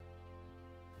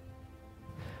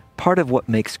Part of what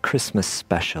makes Christmas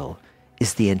special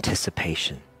is the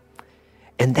anticipation.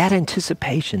 And that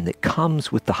anticipation that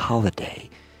comes with the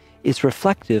holiday is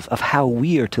reflective of how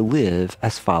we are to live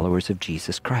as followers of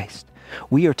Jesus Christ.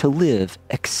 We are to live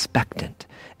expectant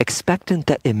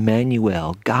that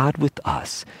Emmanuel, God with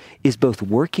us, is both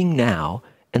working now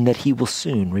and that he will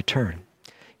soon return.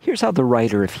 Here's how the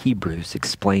writer of Hebrews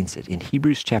explains it in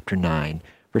Hebrews chapter 9,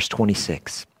 verse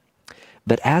 26.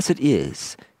 But as it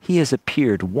is, he has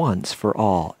appeared once for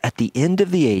all at the end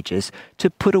of the ages to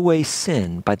put away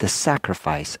sin by the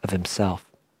sacrifice of himself.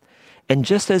 And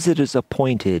just as it is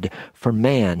appointed for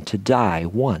man to die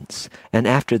once, and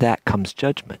after that comes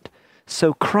judgment,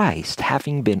 so Christ,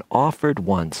 having been offered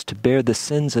once to bear the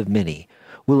sins of many,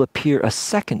 will appear a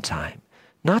second time,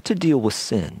 not to deal with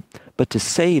sin, but to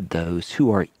save those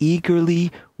who are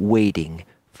eagerly waiting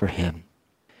for him.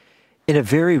 In a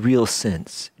very real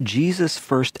sense, Jesus'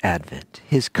 first advent,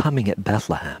 his coming at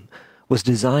Bethlehem, was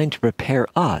designed to prepare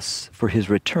us for his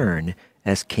return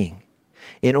as king.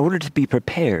 In order to be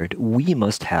prepared, we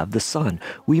must have the Son.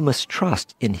 We must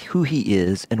trust in who he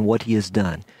is and what he has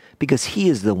done, because he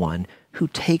is the one who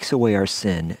takes away our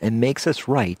sin and makes us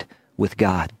right with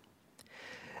God.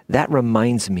 That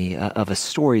reminds me of a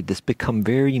story that's become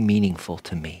very meaningful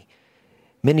to me.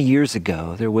 Many years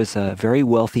ago, there was a very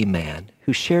wealthy man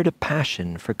who shared a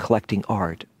passion for collecting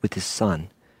art with his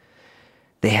son.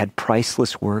 They had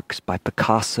priceless works by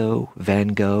Picasso, Van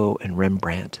Gogh, and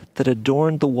Rembrandt that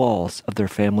adorned the walls of their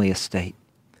family estate.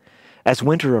 As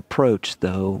winter approached,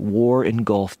 though, war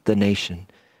engulfed the nation,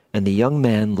 and the young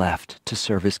man left to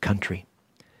serve his country.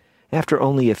 After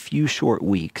only a few short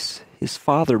weeks, his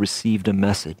father received a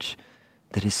message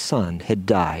that his son had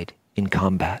died in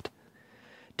combat.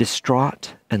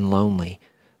 Distraught and lonely,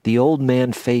 the old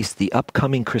man faced the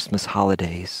upcoming Christmas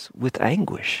holidays with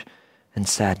anguish and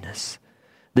sadness.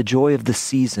 The joy of the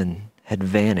season had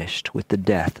vanished with the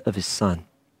death of his son.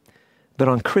 But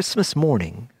on Christmas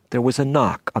morning, there was a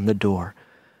knock on the door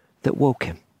that woke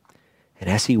him. And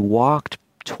as he walked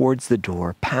towards the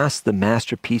door, past the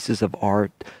masterpieces of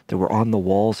art that were on the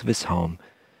walls of his home,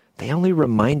 they only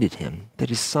reminded him that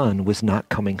his son was not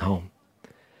coming home.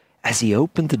 As he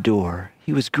opened the door,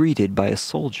 he was greeted by a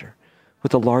soldier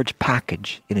with a large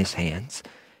package in his hands,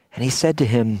 and he said to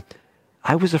him,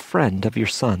 "I was a friend of your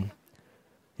son.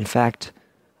 In fact,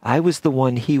 I was the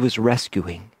one he was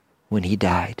rescuing when he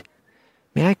died.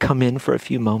 May I come in for a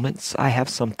few moments? I have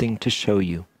something to show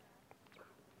you."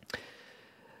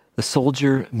 The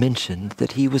soldier mentioned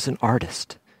that he was an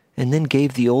artist, and then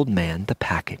gave the old man the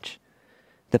package.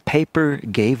 The paper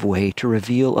gave way to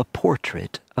reveal a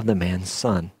portrait of the man's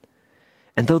son.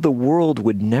 And though the world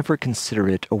would never consider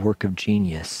it a work of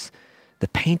genius, the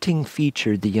painting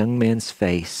featured the young man's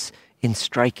face in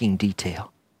striking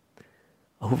detail.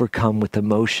 Overcome with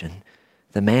emotion,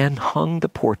 the man hung the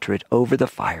portrait over the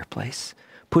fireplace,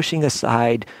 pushing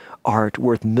aside art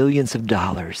worth millions of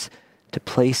dollars to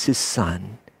place his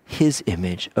son, his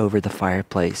image, over the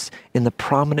fireplace in the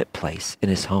prominent place in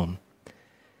his home.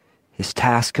 His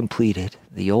task completed,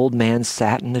 the old man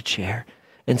sat in a chair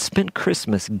and spent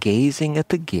Christmas gazing at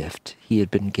the gift he had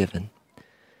been given.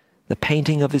 The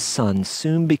painting of his son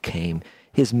soon became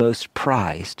his most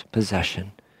prized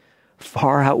possession,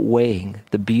 far outweighing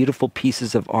the beautiful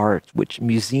pieces of art which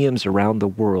museums around the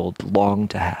world long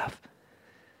to have.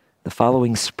 The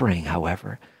following spring,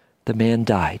 however, the man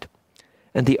died,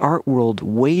 and the art world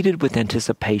waited with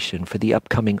anticipation for the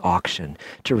upcoming auction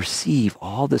to receive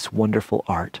all this wonderful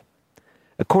art.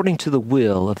 According to the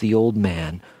will of the old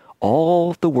man,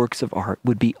 all the works of art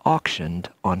would be auctioned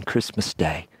on Christmas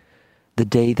Day, the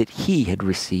day that he had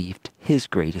received his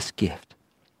greatest gift.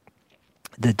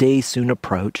 The day soon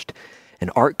approached, and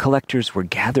art collectors were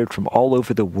gathered from all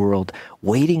over the world,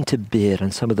 waiting to bid on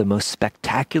some of the most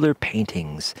spectacular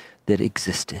paintings that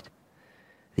existed.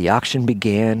 The auction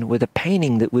began with a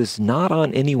painting that was not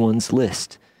on anyone's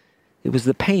list. It was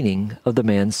the painting of the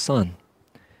man's son.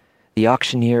 The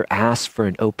auctioneer asked for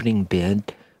an opening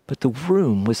bid, but the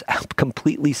room was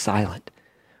completely silent.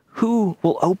 "Who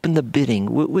will open the bidding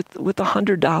with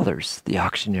 $100? The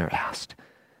auctioneer asked.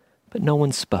 But no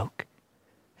one spoke.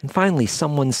 And finally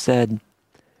someone said,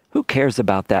 "Who cares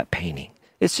about that painting?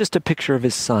 It's just a picture of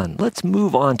his son. Let's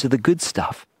move on to the good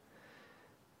stuff."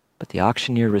 But the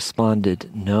auctioneer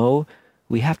responded, "No,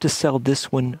 we have to sell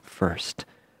this one first.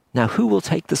 Now who will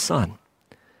take the son?"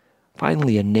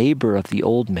 Finally, a neighbor of the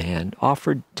old man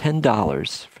offered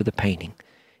 $10 for the painting.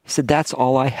 He said, "That's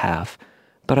all I have,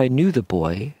 but I knew the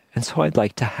boy, and so I'd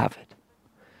like to have it."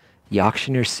 The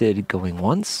auctioneer said, "Going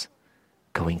once,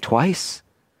 going twice,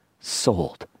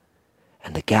 sold."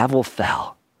 And the gavel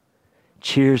fell.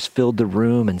 Cheers filled the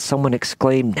room, and someone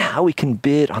exclaimed, "Now we can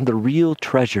bid on the real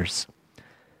treasures."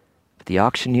 But the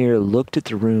auctioneer looked at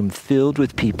the room filled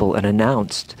with people and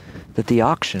announced that the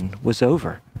auction was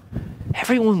over.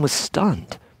 Everyone was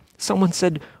stunned. Someone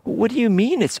said, "What do you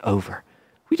mean it's over?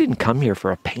 We didn't come here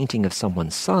for a painting of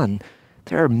someone's son.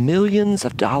 There are millions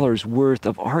of dollars worth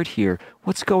of art here.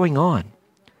 What's going on?"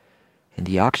 And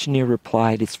the auctioneer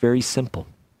replied, "It's very simple.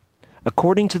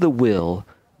 According to the will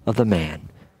of the man,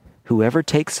 whoever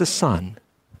takes the son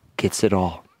gets it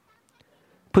all."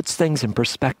 Puts things in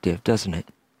perspective, doesn't it?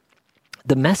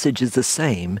 The message is the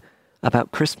same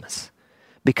about Christmas.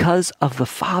 Because of the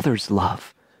Father's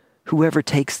love, whoever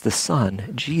takes the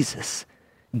Son, Jesus,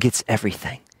 gets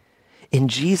everything. In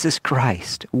Jesus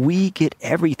Christ, we get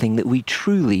everything that we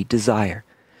truly desire.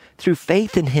 Through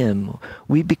faith in him,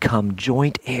 we become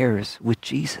joint heirs with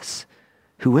Jesus.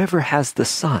 Whoever has the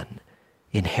Son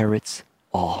inherits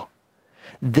all.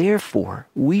 Therefore,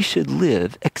 we should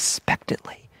live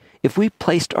expectantly. If we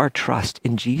placed our trust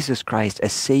in Jesus Christ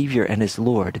as Savior and as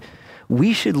Lord,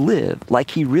 we should live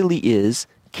like he really is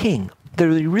King,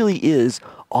 that he really is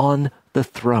on the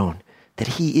throne,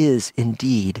 that he is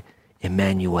indeed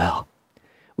Emmanuel.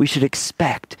 We should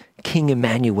expect King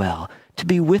Emmanuel to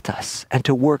be with us and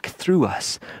to work through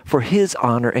us for his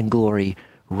honor and glory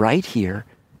right here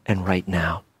and right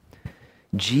now.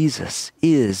 Jesus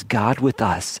is God with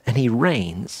us, and he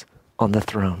reigns on the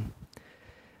throne.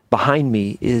 Behind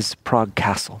me is Prague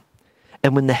Castle,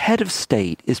 and when the head of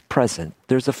state is present,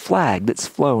 there's a flag that's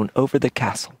flown over the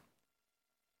castle.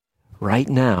 Right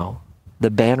now, the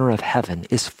banner of heaven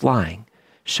is flying,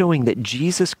 showing that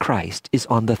Jesus Christ is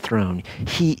on the throne.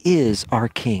 He is our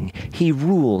King. He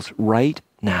rules right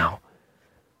now.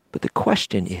 But the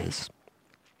question is,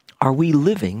 are we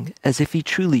living as if he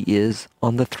truly is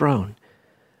on the throne?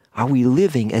 Are we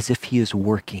living as if he is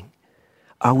working?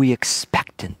 Are we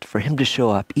expectant for him to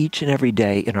show up each and every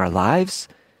day in our lives?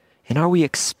 And are we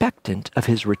expectant of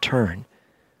his return,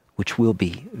 which will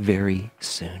be very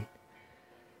soon?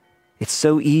 It's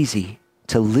so easy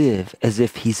to live as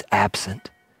if he's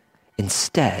absent,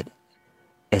 instead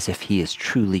as if he is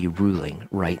truly ruling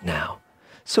right now.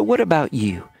 So what about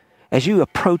you? As you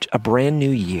approach a brand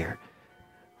new year,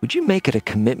 would you make it a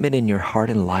commitment in your heart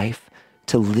and life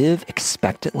to live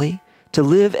expectantly, to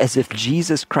live as if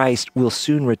Jesus Christ will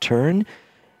soon return,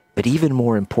 but even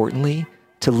more importantly,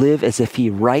 to live as if he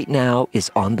right now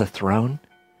is on the throne,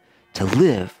 to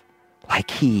live like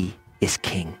he is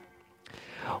King?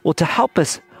 Well, to help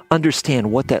us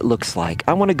understand what that looks like,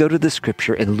 I want to go to the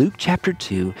scripture in Luke chapter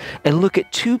 2 and look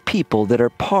at two people that are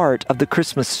part of the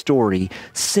Christmas story,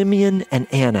 Simeon and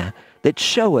Anna, that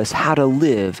show us how to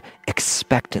live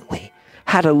expectantly,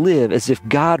 how to live as if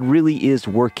God really is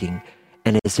working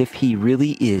and as if he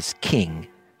really is King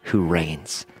who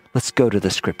reigns. Let's go to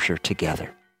the scripture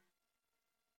together.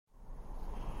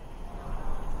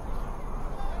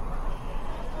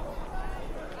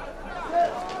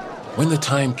 When the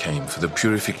time came for the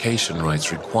purification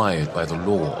rites required by the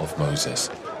law of Moses,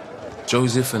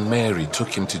 Joseph and Mary took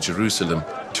him to Jerusalem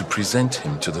to present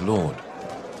him to the Lord.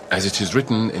 As it is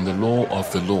written in the law of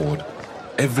the Lord,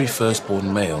 every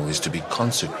firstborn male is to be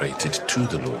consecrated to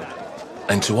the Lord,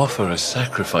 and to offer a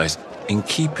sacrifice in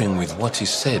keeping with what is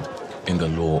said in the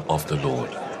law of the Lord: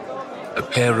 a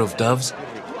pair of doves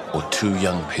or 2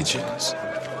 young pigeons.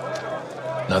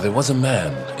 Now there was a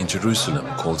man in Jerusalem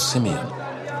called Simeon,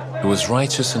 who was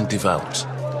righteous and devout.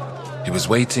 He was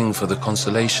waiting for the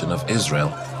consolation of Israel,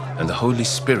 and the Holy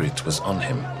Spirit was on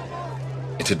him.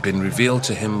 It had been revealed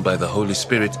to him by the Holy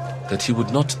Spirit that he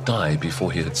would not die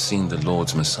before he had seen the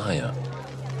Lord's Messiah.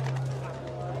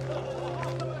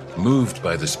 Moved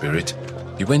by the Spirit,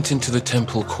 he went into the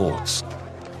temple courts.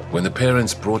 When the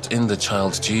parents brought in the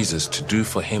child Jesus to do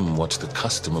for him what the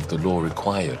custom of the law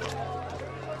required,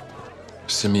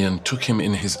 Simeon took him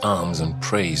in his arms and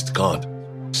praised God,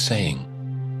 saying,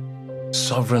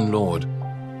 "Sovereign Lord,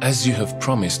 as you have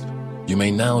promised, you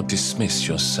may now dismiss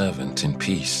your servant in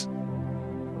peace.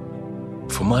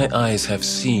 For my eyes have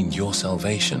seen your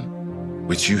salvation,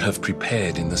 which you have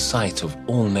prepared in the sight of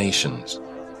all nations,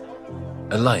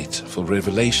 a light for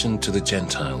revelation to the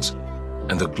Gentiles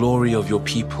and the glory of your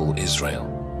people Israel."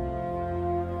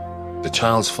 The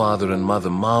child's father and mother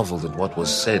marveled at what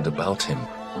was said about him.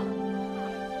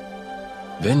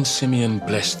 Then Simeon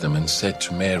blessed them and said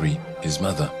to Mary, his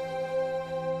mother,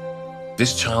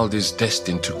 "This child is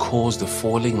destined to cause the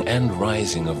falling and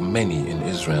rising of many in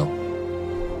Israel,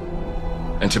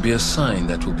 and to be a sign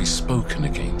that will be spoken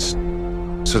against,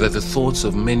 so that the thoughts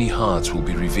of many hearts will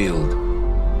be revealed,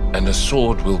 and a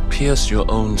sword will pierce your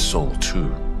own soul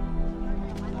too.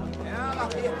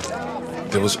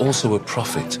 there was also a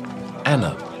prophet,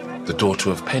 Anna, the daughter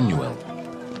of Penuel,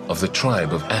 of the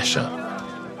tribe of Asher.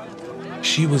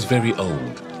 She was very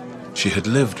old. She had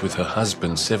lived with her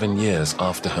husband 7 years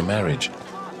after her marriage,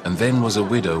 and then was a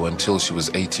widow until she was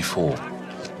 84.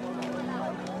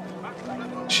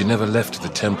 She never left the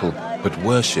temple, but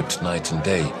worshipped night and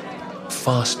day,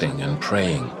 fasting and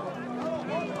praying.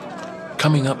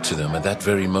 Coming up to them at that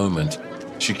very moment,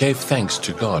 she gave thanks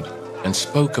to God and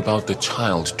spoke about the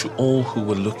child to all who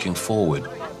were looking forward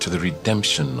to the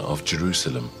redemption of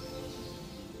Jerusalem.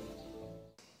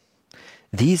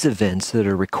 These events that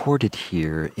are recorded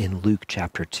here in Luke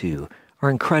chapter 2 are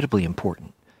incredibly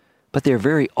important, but they're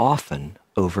very often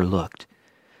overlooked.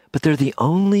 But they're the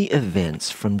only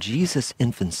events from Jesus'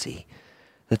 infancy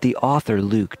that the author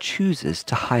Luke chooses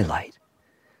to highlight.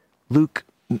 Luke,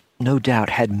 no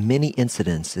doubt, had many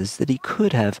incidences that he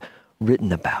could have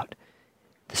written about,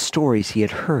 the stories he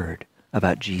had heard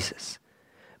about Jesus.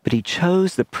 But he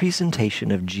chose the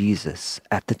presentation of Jesus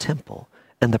at the temple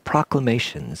and the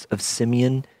proclamations of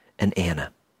Simeon and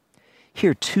Anna.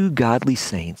 Here, two godly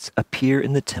saints appear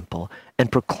in the temple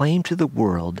and proclaim to the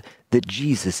world that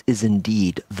Jesus is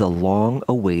indeed the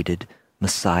long-awaited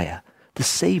Messiah, the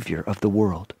Savior of the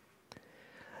world.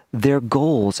 Their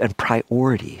goals and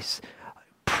priorities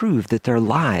prove that their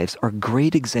lives are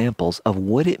great examples of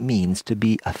what it means to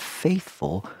be a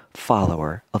faithful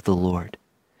follower of the Lord.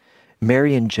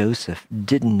 Mary and Joseph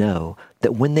didn't know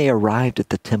that when they arrived at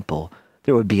the temple,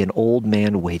 there would be an old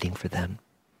man waiting for them.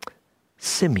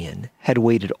 Simeon had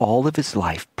waited all of his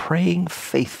life praying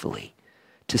faithfully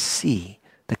to see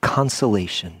the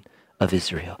consolation of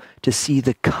Israel, to see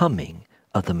the coming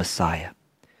of the Messiah.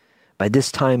 By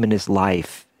this time in his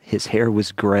life, his hair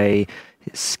was gray,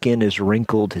 his skin is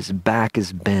wrinkled, his back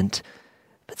is bent,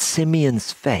 but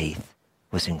Simeon's faith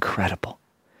was incredible.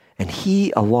 And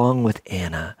he, along with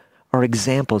Anna, are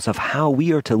examples of how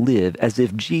we are to live as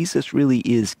if Jesus really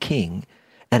is King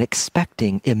and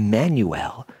expecting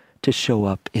Emmanuel to show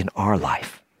up in our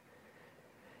life.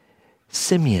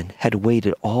 Simeon had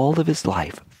waited all of his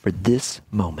life for this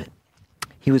moment.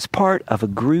 He was part of a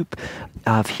group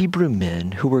of Hebrew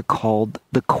men who were called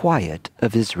the Quiet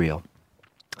of Israel.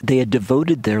 They had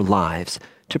devoted their lives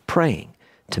to praying,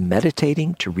 to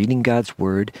meditating, to reading God's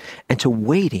word, and to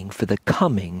waiting for the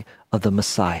coming of the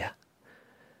Messiah.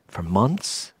 For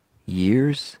months,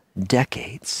 years,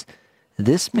 decades,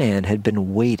 this man had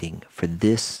been waiting for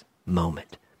this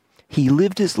moment. He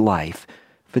lived his life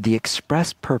for the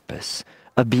express purpose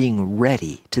of being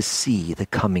ready to see the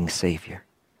coming Savior.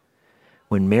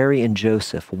 When Mary and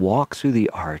Joseph walked through the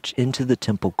arch into the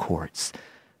temple courts,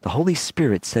 the Holy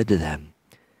Spirit said to them,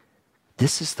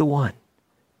 "This is the one."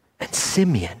 And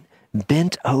Simeon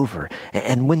bent over,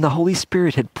 and when the Holy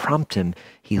Spirit had prompted him,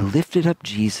 he lifted up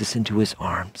Jesus into his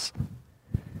arms.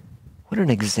 What an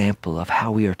example of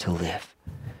how we are to live.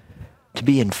 To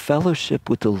be in fellowship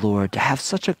with the Lord, to have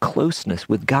such a closeness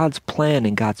with God's plan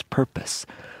and God's purpose,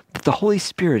 that the Holy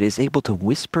Spirit is able to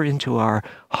whisper into our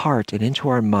heart and into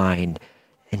our mind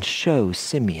and show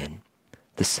Simeon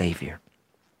the Savior.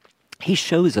 He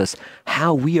shows us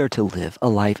how we are to live a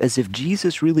life as if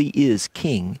Jesus really is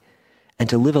King, and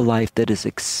to live a life that is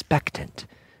expectant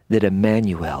that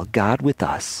Emmanuel, God with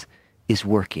us, is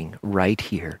working right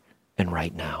here and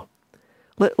right now.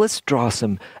 Let's draw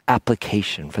some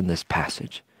application from this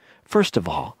passage. First of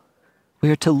all, we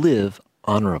are to live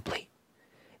honorably.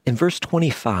 In verse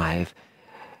 25,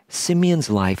 Simeon's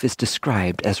life is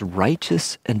described as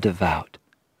righteous and devout.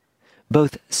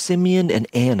 Both Simeon and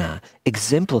Anna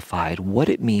exemplified what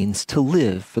it means to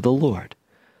live for the Lord.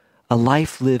 A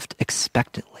life lived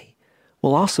expectantly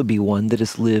will also be one that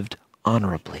is lived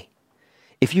honorably.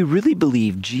 If you really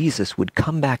believe Jesus would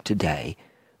come back today,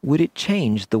 would it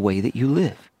change the way that you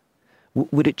live?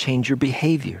 Would it change your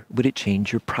behavior? Would it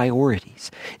change your priorities?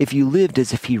 If you lived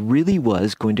as if he really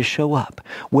was going to show up,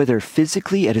 whether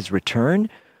physically at his return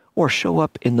or show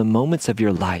up in the moments of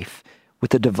your life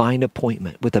with a divine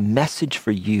appointment, with a message for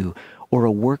you or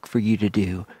a work for you to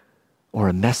do, or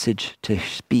a message to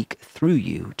speak through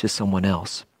you to someone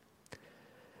else.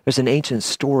 There's an ancient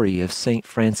story of St.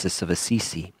 Francis of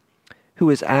Assisi, who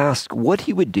was asked what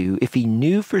he would do if he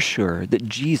knew for sure that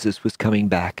Jesus was coming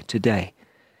back today.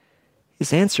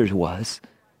 His answer was,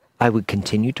 "I would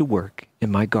continue to work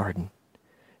in my garden."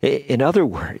 In other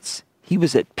words, he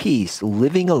was at peace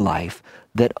living a life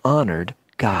that honored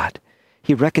God.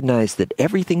 He recognized that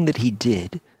everything that he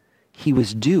did, he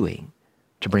was doing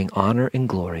to bring honor and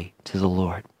glory to the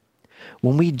Lord.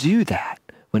 When we do that,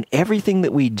 when everything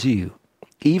that we do,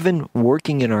 even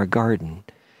working in our garden,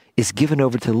 is given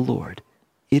over to the Lord,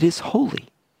 it is holy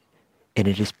and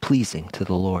it is pleasing to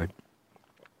the Lord.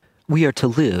 we are to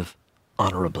live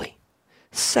honorably.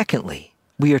 Secondly,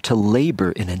 we are to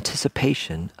labor in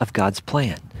anticipation of God's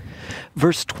plan.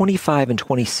 Verse 25 and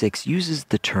 26 uses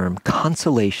the term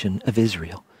consolation of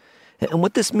Israel. And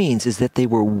what this means is that they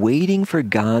were waiting for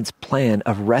God's plan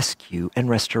of rescue and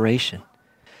restoration.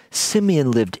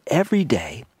 Simeon lived every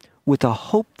day with a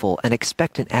hopeful and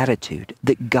expectant attitude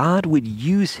that God would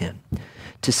use him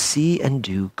to see and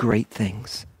do great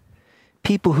things.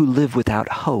 People who live without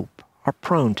hope are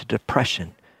prone to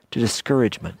depression, to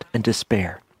discouragement, and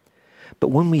despair. But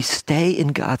when we stay in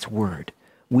God's Word,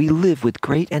 we live with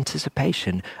great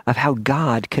anticipation of how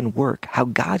God can work, how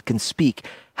God can speak,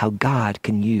 how God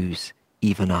can use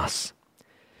even us.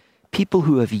 People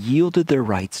who have yielded their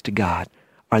rights to God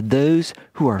are those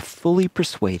who are fully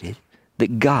persuaded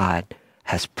that God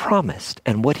has promised,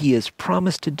 and what he has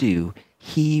promised to do,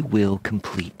 he will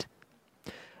complete.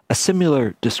 A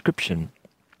similar description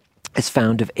is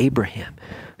found of Abraham,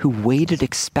 who waited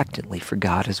expectantly for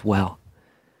God as well.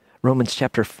 Romans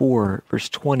chapter 4, verse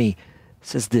 20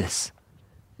 says this,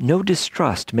 "No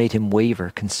distrust made him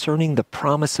waver concerning the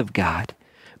promise of God,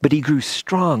 but he grew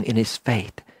strong in his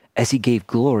faith as he gave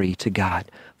glory to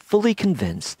God, fully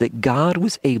convinced that God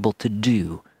was able to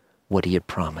do what he had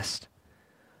promised."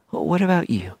 Well, what about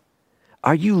you?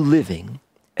 Are you living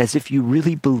as if you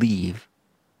really believe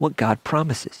what God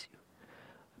promises you?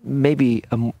 Maybe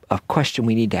a question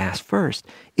we need to ask first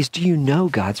is, do you know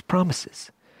God's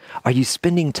promises? Are you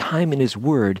spending time in his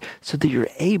word so that you're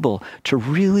able to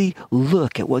really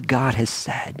look at what God has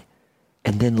said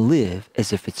and then live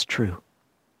as if it's true?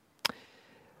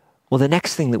 Well, the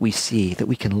next thing that we see that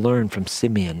we can learn from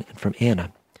Simeon and from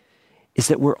Anna is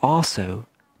that we're also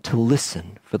to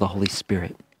listen for the Holy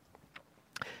Spirit.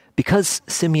 Because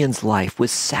Simeon's life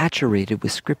was saturated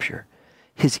with Scripture,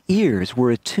 his ears were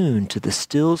attuned to the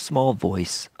still small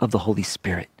voice of the Holy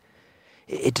Spirit.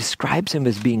 It describes him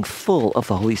as being full of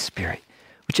the Holy Spirit,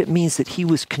 which it means that he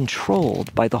was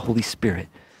controlled by the Holy Spirit,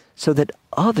 so that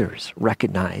others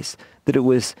recognized that it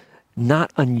was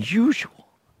not unusual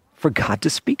for God to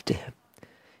speak to him.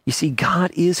 You see,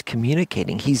 God is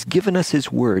communicating. He's given us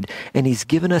his word, and he's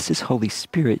given us his Holy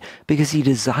Spirit because he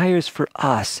desires for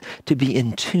us to be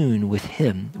in tune with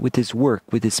him, with his work,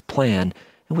 with his plan,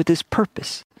 and with his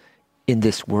purpose in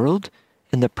this world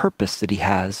and the purpose that he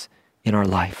has in our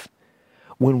life.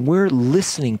 When we're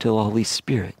listening to the Holy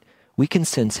Spirit, we can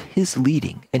sense his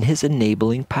leading and his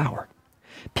enabling power.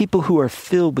 People who are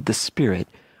filled with the Spirit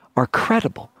are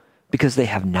credible because they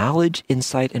have knowledge,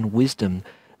 insight, and wisdom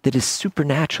that is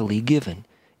supernaturally given.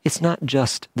 It's not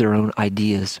just their own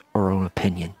ideas or own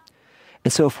opinion.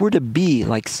 And so if we're to be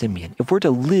like Simeon, if we're to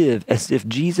live as if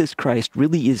Jesus Christ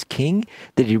really is king,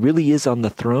 that he really is on the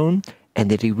throne,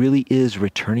 and that he really is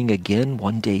returning again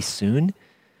one day soon,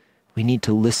 we need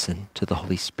to listen to the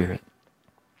Holy Spirit.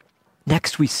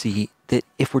 Next, we see that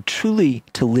if we're truly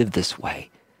to live this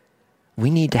way, we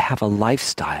need to have a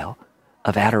lifestyle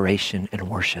of adoration and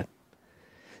worship.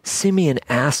 Simeon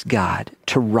asked God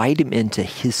to write him into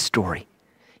his story.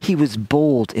 He was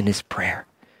bold in his prayer.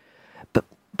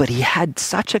 But he had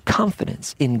such a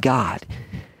confidence in God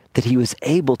that he was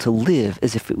able to live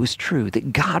as if it was true,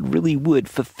 that God really would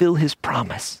fulfill his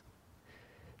promise,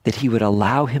 that he would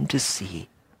allow him to see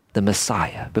the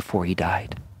Messiah before he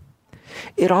died.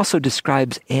 It also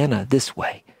describes Anna this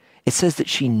way. It says that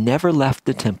she never left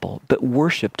the temple, but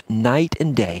worshiped night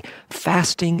and day,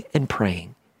 fasting and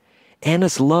praying.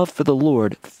 Anna's love for the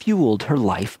Lord fueled her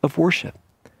life of worship.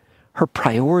 Her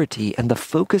priority and the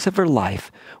focus of her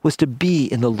life was to be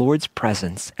in the Lord's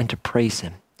presence and to praise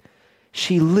him.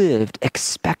 She lived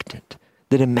expectant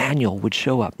that Emmanuel would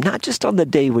show up, not just on the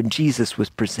day when Jesus was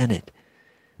presented,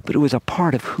 but it was a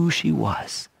part of who she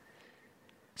was,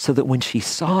 so that when she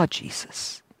saw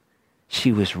Jesus,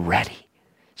 she was ready.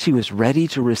 She was ready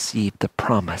to receive the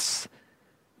promise.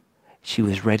 She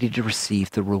was ready to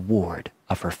receive the reward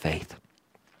of her faith.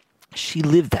 She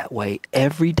lived that way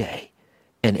every day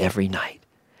and every night.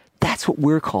 That's what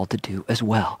we're called to do as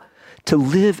well, to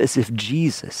live as if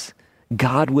Jesus,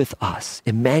 God with us,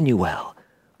 Emmanuel,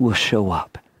 will show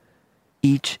up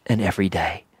each and every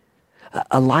day.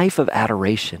 A life of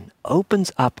adoration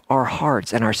opens up our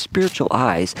hearts and our spiritual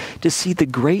eyes to see the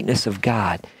greatness of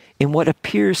God in what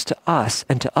appears to us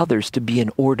and to others to be an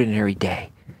ordinary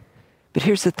day. But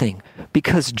here's the thing,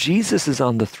 because Jesus is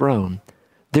on the throne,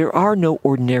 there are no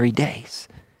ordinary days.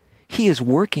 He is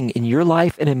working in your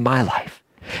life and in my life.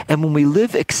 And when we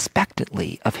live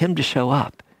expectantly of him to show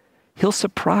up, he'll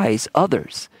surprise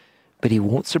others, but he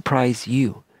won't surprise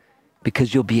you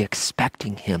because you'll be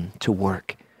expecting him to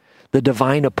work. The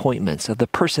divine appointments of the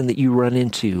person that you run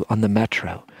into on the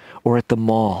metro or at the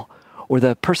mall or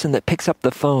the person that picks up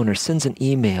the phone or sends an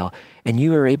email and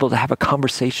you are able to have a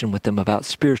conversation with them about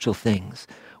spiritual things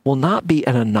will not be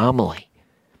an anomaly.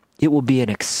 It will be an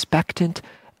expectant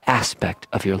aspect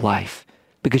of your life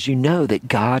because you know that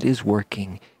God is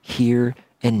working here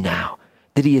and now,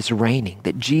 that he is reigning,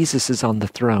 that Jesus is on the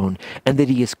throne, and that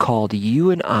he has called you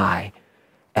and I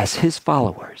as his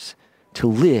followers to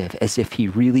live as if he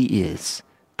really is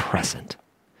present.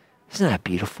 Isn't that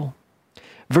beautiful?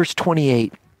 Verse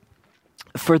 28,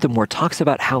 furthermore, talks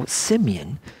about how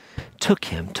Simeon took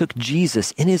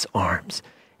Jesus in his arms,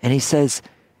 and he says,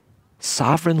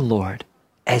 Sovereign Lord,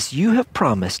 as you have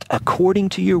promised according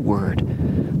to your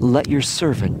word, let your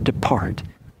servant depart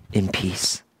in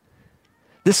peace.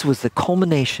 This was the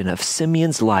culmination of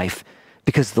Simeon's life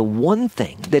because the one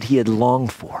thing that he had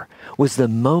longed for was the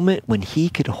moment when he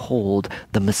could hold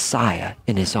the Messiah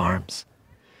in his arms.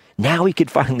 Now he could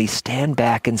finally stand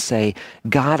back and say,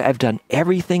 God, I've done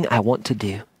everything I want to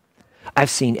do.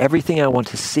 I've seen everything I want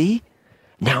to see.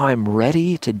 Now I'm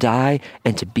ready to die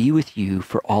and to be with you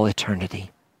for all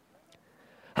eternity.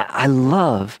 I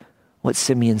love what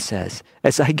Simeon says.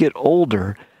 As I get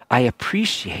older, I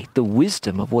appreciate the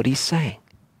wisdom of what he's saying.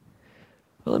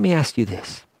 Well, let me ask you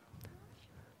this.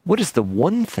 What is the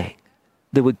one thing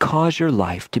that would cause your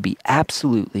life to be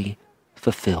absolutely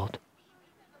fulfilled?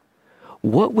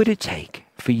 What would it take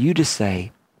for you to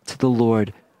say to the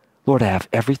Lord, Lord, I have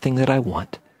everything that I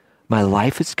want. My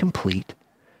life is complete.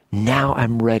 Now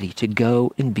I'm ready to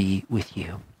go and be with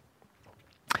you.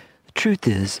 The truth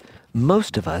is,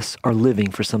 most of us are living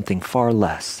for something far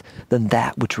less than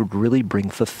that which would really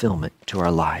bring fulfillment to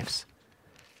our lives.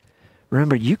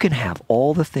 Remember, you can have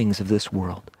all the things of this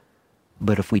world,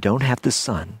 but if we don't have the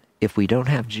Son, if we don't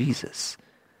have Jesus,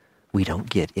 we don't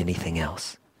get anything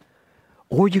else.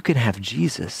 Or you can have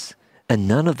Jesus and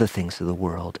none of the things of the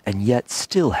world and yet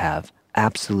still have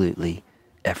absolutely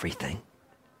everything.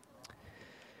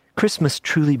 Christmas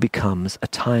truly becomes a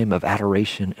time of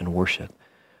adoration and worship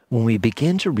when we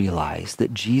begin to realize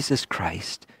that Jesus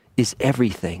Christ is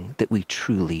everything that we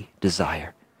truly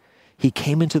desire. He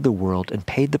came into the world and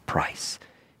paid the price.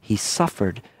 He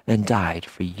suffered and died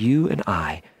for you and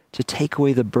I to take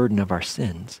away the burden of our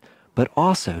sins, but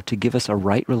also to give us a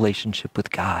right relationship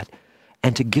with God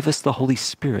and to give us the Holy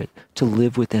Spirit to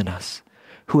live within us,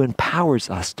 who empowers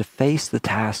us to face the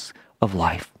tasks of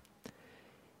life.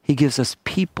 He gives us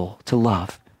people to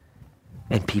love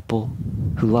and people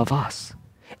who love us.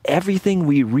 Everything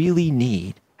we really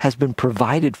need has been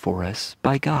provided for us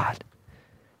by God.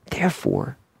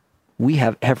 Therefore, we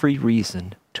have every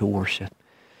reason to worship.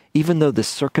 Even though the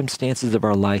circumstances of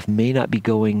our life may not be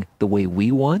going the way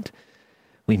we want,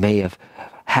 we may have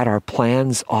had our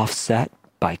plans offset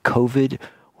by COVID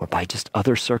or by just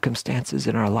other circumstances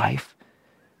in our life,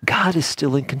 God is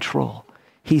still in control.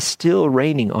 He's still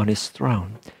reigning on his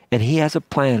throne, and he has a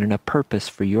plan and a purpose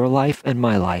for your life and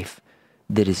my life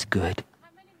that is good.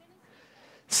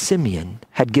 Simeon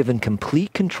had given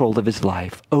complete control of his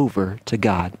life over to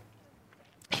God.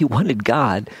 He wanted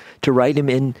God to write him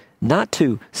in not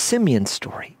to Simeon's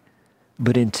story,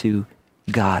 but into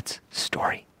God's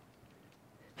story.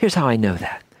 Here's how I know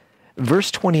that.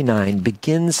 Verse 29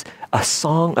 begins a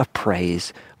song of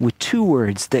praise with two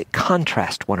words that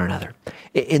contrast one another.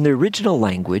 In the original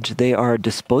language, they are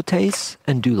despotes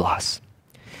and doulos.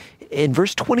 In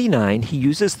verse 29, he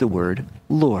uses the word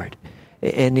Lord.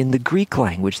 And in the Greek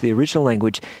language, the original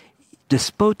language,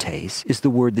 despotes is the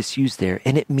word that's used there,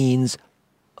 and it means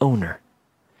owner.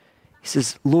 He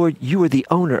says, Lord, you are the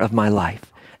owner of my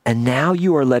life, and now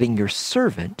you are letting your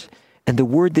servant, and the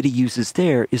word that he uses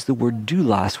there is the word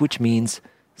doulos, which means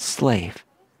slave.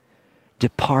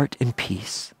 Depart in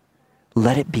peace.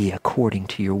 Let it be according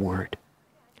to your word.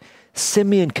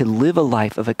 Simeon could live a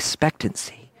life of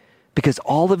expectancy because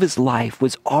all of his life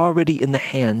was already in the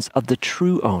hands of the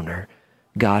true owner,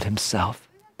 God himself.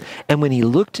 And when he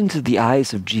looked into the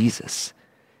eyes of Jesus,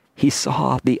 he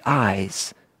saw the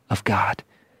eyes of God.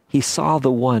 He saw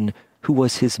the one who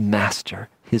was his master,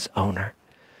 his owner.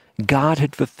 God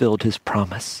had fulfilled his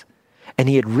promise, and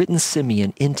he had written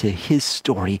Simeon into his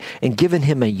story and given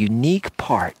him a unique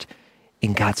part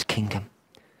in God's kingdom.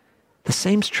 The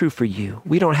same's true for you.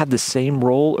 We don't have the same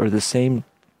role or the same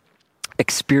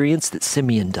experience that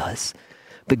Simeon does,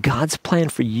 but God's plan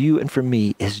for you and for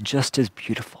me is just as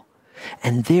beautiful.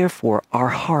 And therefore, our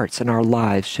hearts and our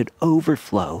lives should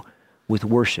overflow with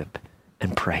worship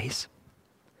and praise.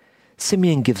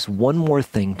 Simeon gives one more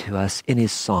thing to us in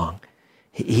his song.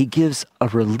 He gives a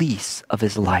release of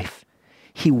his life.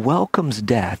 He welcomes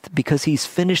death because he's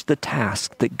finished the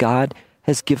task that God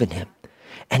has given him.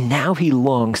 And now he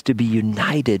longs to be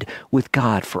united with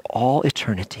God for all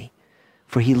eternity.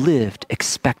 for he lived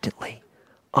expectantly,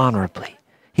 honorably.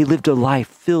 He lived a life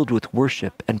filled with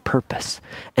worship and purpose,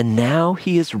 and now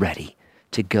he is ready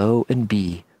to go and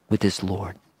be with his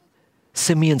Lord.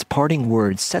 Simeon's parting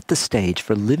words set the stage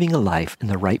for living a life in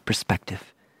the right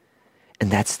perspective.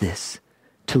 And that's this: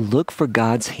 to look for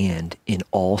God's hand in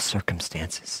all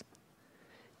circumstances,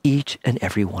 each and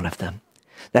every one of them.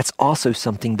 That's also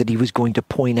something that he was going to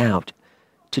point out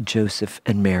to Joseph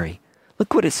and Mary.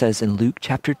 Look what it says in Luke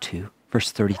chapter 2,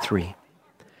 verse 33.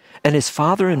 And his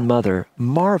father and mother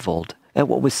marveled at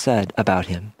what was said about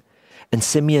him. And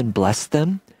Simeon blessed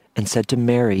them and said to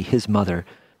Mary, his mother,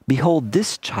 Behold,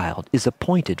 this child is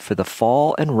appointed for the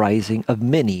fall and rising of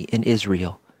many in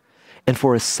Israel, and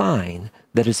for a sign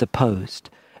that is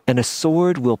opposed, and a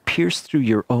sword will pierce through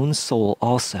your own soul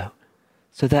also,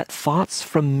 so that thoughts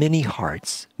from many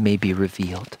hearts may be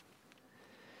revealed.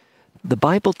 The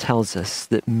Bible tells us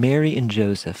that Mary and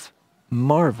Joseph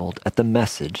marveled at the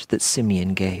message that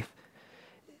Simeon gave.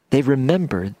 They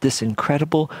remembered this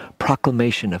incredible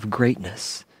proclamation of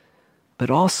greatness, but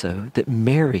also that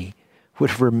Mary would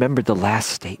have remembered the last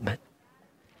statement.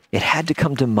 It had to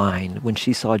come to mind when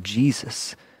she saw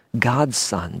Jesus, God's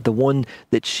Son, the one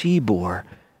that she bore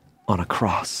on a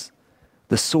cross.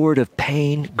 The sword of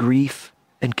pain, grief,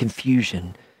 and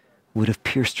confusion would have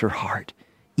pierced her heart,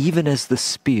 even as the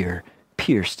spear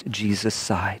pierced Jesus'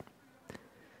 side.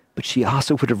 But she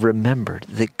also would have remembered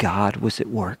that God was at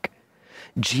work.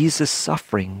 Jesus'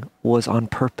 suffering was on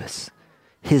purpose.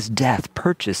 His death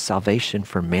purchased salvation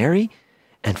for Mary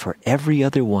and for every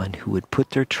other one who would put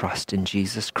their trust in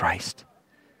Jesus Christ.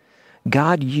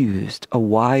 God used a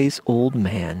wise old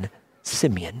man,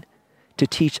 Simeon, to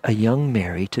teach a young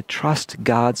Mary to trust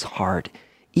God's heart,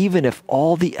 even if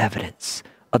all the evidence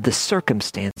of the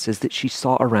circumstances that she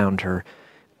saw around her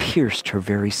pierced her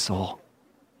very soul.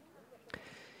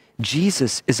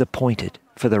 Jesus is appointed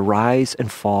for the rise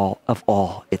and fall of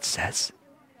all, it says.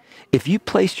 If you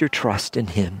place your trust in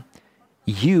him,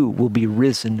 you will be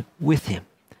risen with him.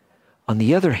 On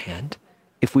the other hand,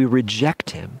 if we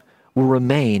reject him, we'll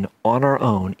remain on our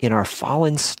own in our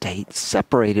fallen state,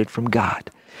 separated from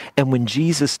God. And when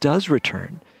Jesus does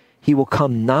return, he will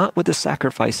come not with the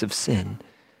sacrifice of sin,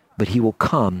 but he will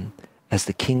come as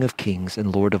the King of Kings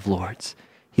and Lord of Lords.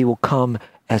 He will come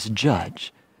as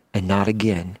judge and not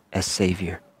again as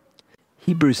Savior.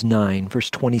 Hebrews 9, verse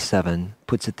 27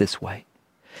 puts it this way: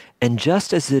 And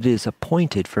just as it is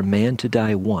appointed for man to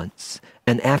die once,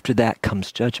 and after that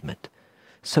comes judgment,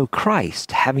 so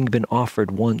Christ, having been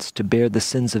offered once to bear the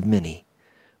sins of many,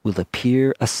 will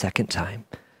appear a second time,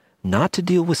 not to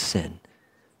deal with sin,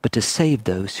 but to save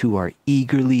those who are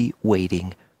eagerly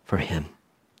waiting for him.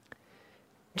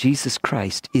 Jesus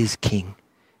Christ is King.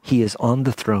 He is on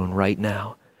the throne right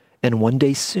now, and one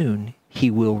day soon he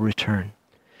will return.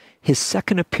 His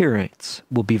second appearance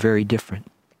will be very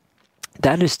different.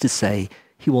 That is to say,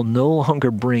 he will no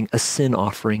longer bring a sin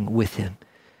offering with him.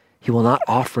 He will not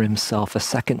offer himself a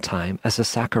second time as a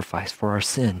sacrifice for our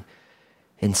sin.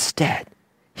 Instead,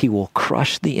 he will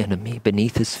crush the enemy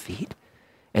beneath his feet,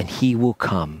 and he will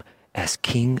come as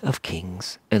King of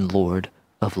Kings and Lord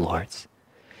of Lords.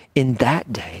 In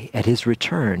that day, at his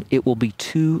return, it will be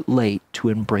too late to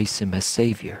embrace him as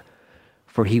Savior,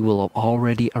 for he will have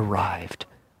already arrived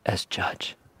as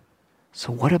judge.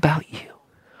 So what about you?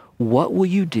 What will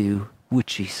you do with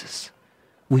Jesus?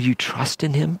 Will you trust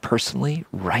in him personally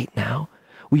right now?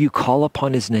 Will you call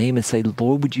upon his name and say,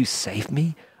 Lord, would you save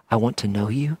me? I want to know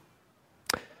you.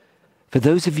 For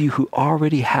those of you who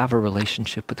already have a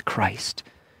relationship with Christ,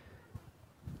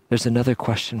 there's another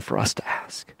question for us to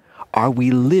ask. Are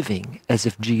we living as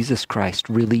if Jesus Christ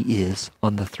really is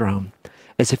on the throne,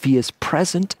 as if he is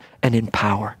present and in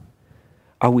power?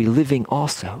 Are we living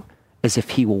also as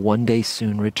if he will one day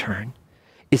soon return?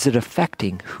 Is it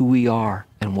affecting who we are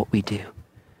and what we do?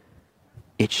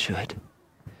 It should.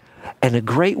 And a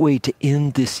great way to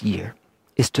end this year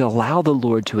is to allow the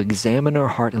Lord to examine our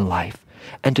heart and life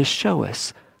and to show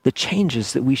us the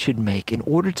changes that we should make in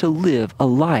order to live a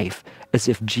life as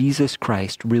if Jesus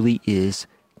Christ really is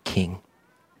King.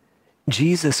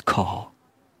 Jesus' call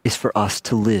is for us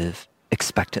to live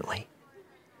expectantly.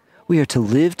 We are to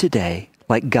live today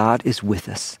like God is with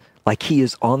us, like he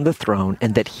is on the throne,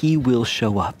 and that he will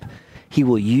show up. He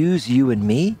will use you and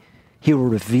me. He will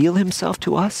reveal himself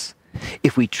to us.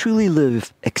 If we truly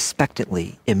live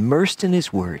expectantly, immersed in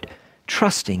his word,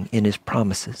 trusting in his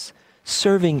promises,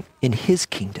 serving in his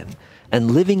kingdom,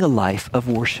 and living a life of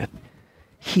worship,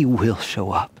 he will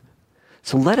show up.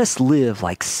 So let us live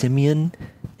like Simeon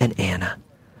and Anna,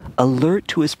 alert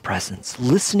to his presence,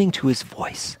 listening to his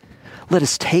voice. Let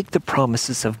us take the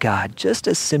promises of God just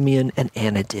as Simeon and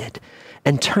Anna did,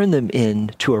 and turn them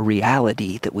into a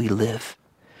reality that we live.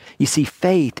 You see,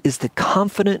 faith is the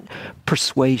confident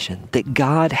persuasion that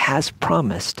God has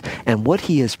promised, and what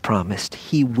he has promised,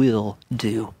 he will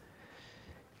do.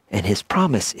 And his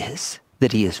promise is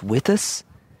that he is with us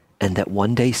and that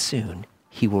one day soon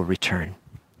he will return.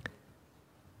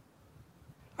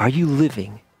 Are you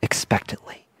living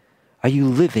expectantly? Are you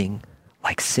living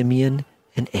like Simeon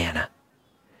and Anna?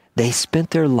 They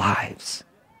spent their lives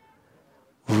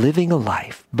living a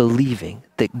life believing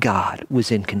that God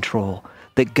was in control,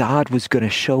 that God was going to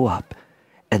show up,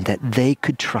 and that they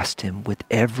could trust him with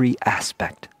every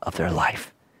aspect of their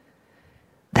life.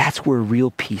 That's where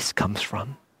real peace comes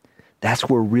from. That's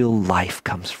where real life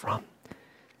comes from.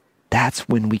 That's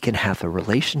when we can have a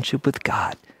relationship with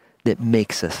God that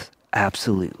makes us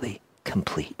absolutely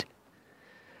complete.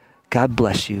 God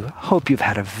bless you. Hope you've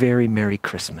had a very Merry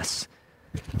Christmas.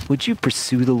 Would you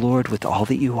pursue the Lord with all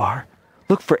that you are?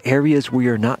 Look for areas where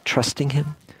you're not trusting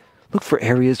him. Look for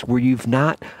areas where you've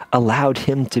not allowed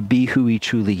him to be who he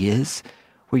truly is,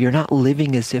 where you're not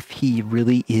living as if he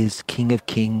really is King of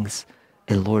Kings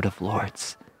and Lord of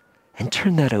Lords. And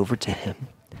turn that over to him.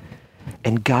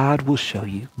 And God will show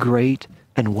you great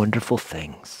and wonderful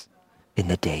things in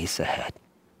the days ahead.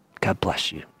 God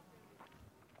bless you.